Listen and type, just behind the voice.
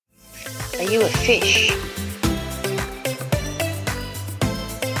Are you a fish?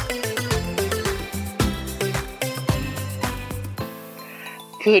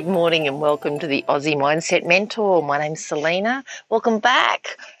 Good morning and welcome to the Aussie Mindset Mentor. My name's Selena. Welcome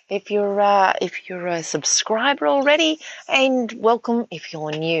back if you're a subscriber already, and welcome if you're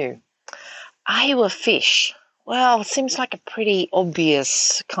new. Are you a fish? Well, it seems like a pretty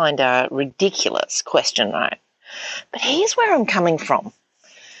obvious, kind of ridiculous question, right? But here's where I'm coming from.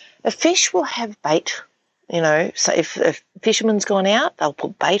 A fish will have bait, so if a fisherman's gone out, they'll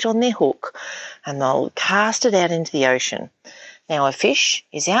put bait on their hook and they'll cast it out into the ocean. Now, a fish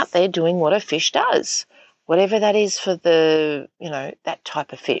is out there doing what a fish does, whatever that is for that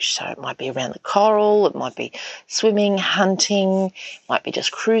type of fish. So it might be around the coral, it might be swimming, hunting, it might be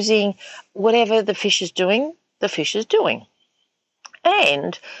just cruising. Whatever the fish is doing, the fish is doing.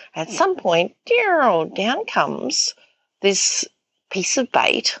 And at some point, down comes this piece of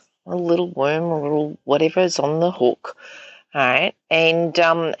bait, a little worm, a little whatever is on the hook, all right, and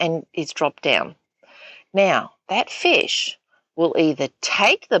it's dropped down. Now, that fish will either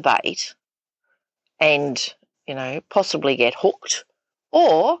take the bait and, possibly get hooked,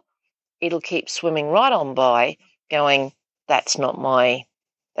 or it'll keep swimming right on by going, that's not my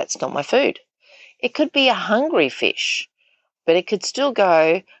food. It could be a hungry fish, but it could still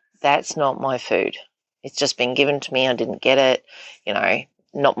go, that's not my food. It's just been given to me. I didn't get it.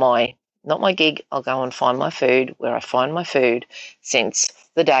 Not my gig. I'll go and find my food where I find my food since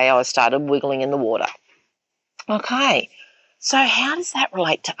the day I started wiggling in the water. Okay. So how does that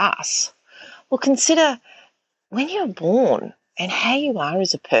relate to us? Well, consider when you're born and how you are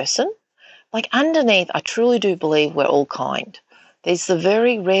as a person. Like underneath, I truly do believe we're all kind. There's the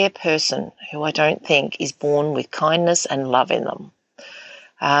very rare person who I don't think is born with kindness and love in them.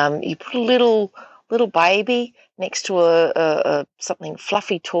 You put a little baby next to a something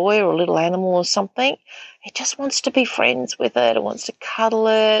fluffy toy or a little animal or something. It just wants to be friends with it. It wants to cuddle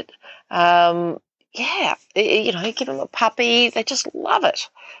it. Give them a puppy. They just love it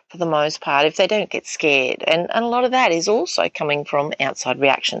for the most part if they don't get scared. And a lot of that is also coming from outside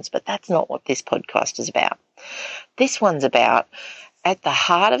reactions, but that's not what this podcast is about. This one's about, at the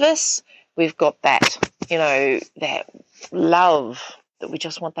heart of us, we've got that, that love, that we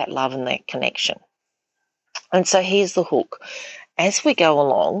just want that love and that connection. And so here's the hook. As we go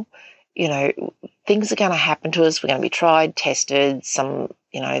along, things are going to happen to us. We're going to be tried, tested.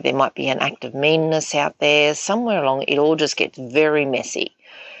 There might be an act of meanness out there. Somewhere along, it all just gets very messy.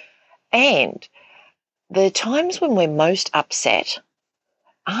 And the times when we're most upset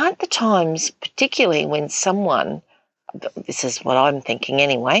aren't the times, particularly when someone, this is what I'm thinking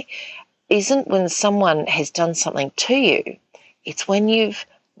anyway, isn't when someone has done something to you. It's when you've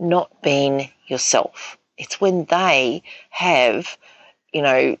not been yourself. It's when they have,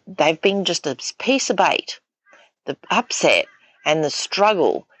 they've been just a piece of bait. The upset and the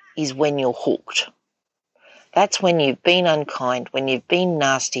struggle is when you're hooked. That's when you've been unkind, when you've been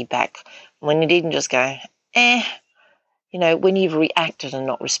nasty back, when you didn't just go, when you've reacted and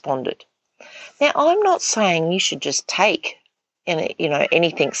not responded. Now, I'm not saying you should just take,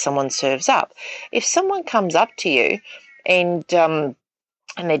 anything someone serves up. If someone comes up to you and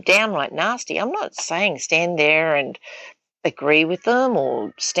they're downright nasty, I'm not saying stand there and agree with them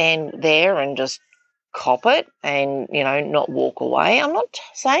or stand there and just cop it and, not walk away. I'm not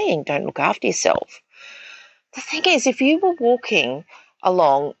saying don't look after yourself. The thing is, if you were walking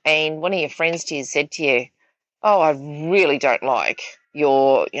along and one of your friends to you said to you, oh, I really don't like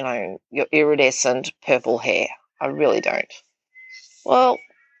your iridescent purple hair. I really don't. Well,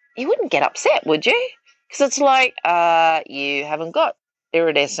 you wouldn't get upset, would you? Because it's like, you haven't got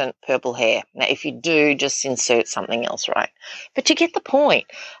iridescent purple hair. Now, if you do, just insert something else, right? But you get the point.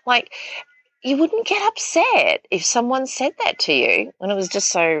 Like, you wouldn't get upset if someone said that to you when it was just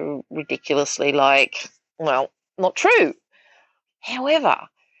so ridiculously not true. However,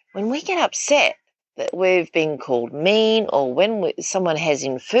 when we get upset that we've been called mean or when someone has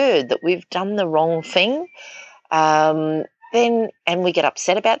inferred that we've done the wrong thing, and we get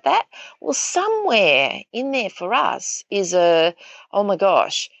upset about that, well, somewhere in there for us is oh my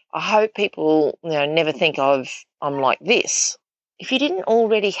gosh, I hope people never think I'm like this. If you didn't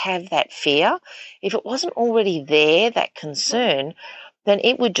already have that fear, if it wasn't already there, that concern, then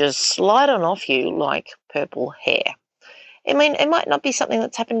it would just slide on off you like purple hair. I mean, it might not be something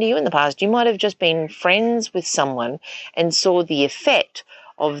that's happened to you in the past. You might have just been friends with someone and saw the effect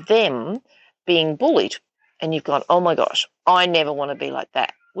of them being bullied. And you've gone, oh my gosh, I never want to be like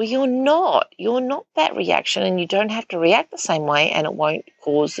that. Well, you're not. You're not that reaction, and you don't have to react the same way, and it won't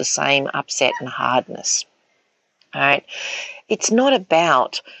cause the same upset and hardness. All right. It's not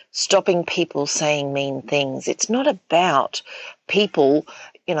about stopping people saying mean things. It's not about people,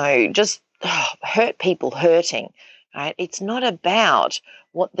 just hurt people hurting. Right? It's not about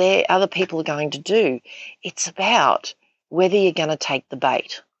what other people are going to do. It's about whether you're going to take the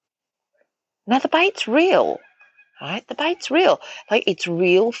bait. Now, the bait's real. Right? The bait's real. Like, it's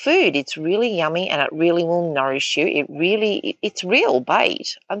real food. It's really yummy and it really will nourish you. It's real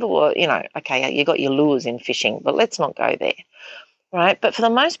bait. Otherwise, okay, you got your lures in fishing, but let's not go there. Right? But for the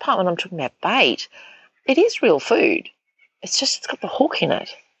most part, when I'm talking about bait, it is real food. It's got the hook in it.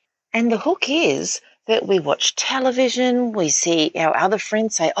 And the hook is that we watch television, we see our other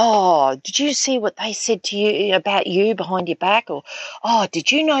friends say, oh, did you see what they said to you about you behind your back? Or, oh,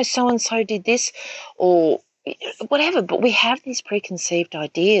 did you know so-and-so did this? Or whatever. But we have these preconceived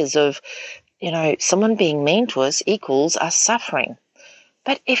ideas of, someone being mean to us equals us suffering.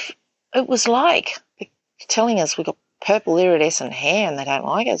 But if it was like telling us we've got purple iridescent hair and they don't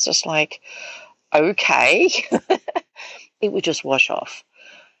like it, it's just like, okay, it would just wash off.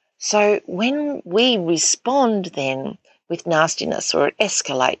 So when we respond then with nastiness or it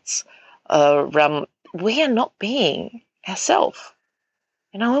escalates, we are not being ourselves.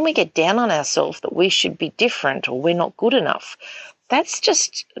 When we get down on ourselves that we should be different or we're not good enough, that's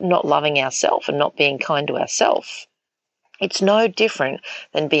just not loving ourselves and not being kind to ourselves. It's no different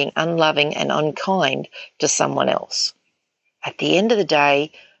than being unloving and unkind to someone else. At the end of the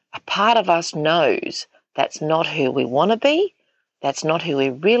day, a part of us knows that's not who we want to be, that's not who we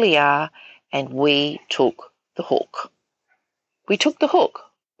really are, and we took the hook. We took the hook.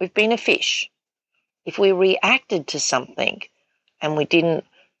 We've been a fish. If we reacted to something and we didn't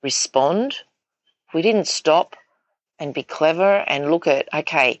respond, we didn't stop and be clever and look at,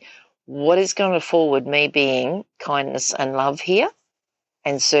 okay, what is going to forward me being kindness and love here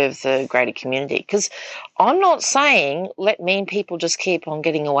and serve the greater community? Because I'm not saying let mean people just keep on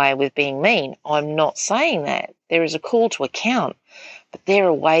getting away with being mean. I'm not saying that. There is a call to account, but there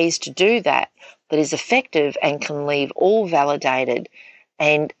are ways to do that is effective and can leave all validated.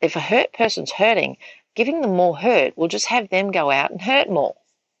 And if a hurt person's hurting, giving them more hurt will just have them go out and hurt more.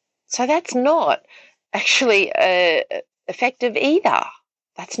 So that's not actually effective either.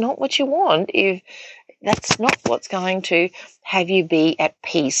 That's not what you want. That's not what's going to have you be at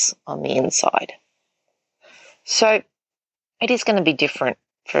peace on the inside. So it is going to be different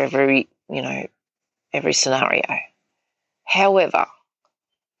for every scenario. However,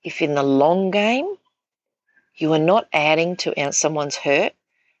 if in the long game you are not adding to someone's hurt,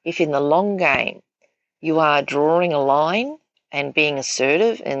 if in the long game you are drawing a line and being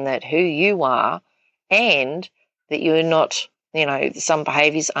assertive in that who you are and that you're not, some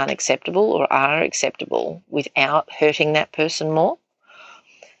behaviours aren't acceptable or are acceptable without hurting that person more.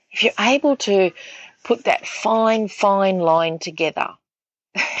 If you're able to put that fine, fine line together,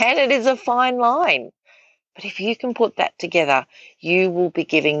 and it is a fine line, but if you can put that together, you will be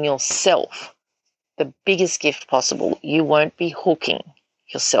giving yourself the biggest gift possible. You won't be hooking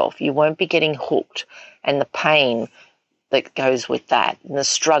yourself. You won't be getting hooked, and the pain that goes with that, and the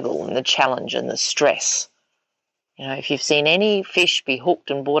struggle and the challenge and the stress. If you've seen any fish be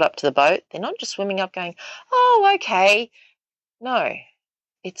hooked and brought up to the boat, they're not just swimming up going, oh, okay. No,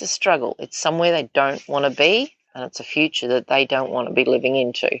 it's a struggle. It's somewhere they don't want to be, and it's a future that they don't want to be living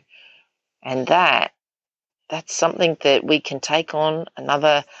into. And that's something that we can take on.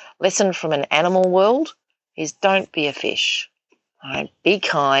 Another lesson from an animal world is don't be a fish. All right? Be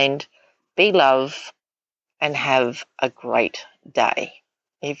kind, be love, and have a great day.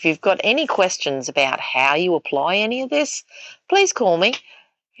 If you've got any questions about how you apply any of this, please call me.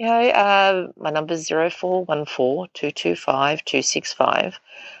 My number is 0414 225 265.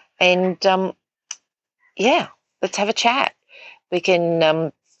 And, let's have a chat. We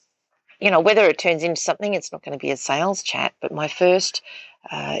can, whether it turns into something, it's not going to be a sales chat, but my first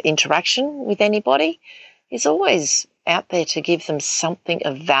interaction with anybody is always out there to give them something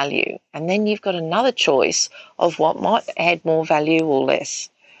of value. And then you've got another choice of what might add more value or less.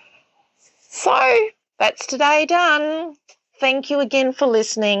 So that's today done. Thank you again for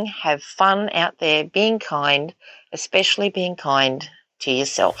listening. Have fun out there being kind, especially being kind to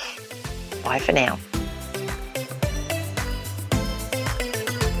yourself. Bye for now.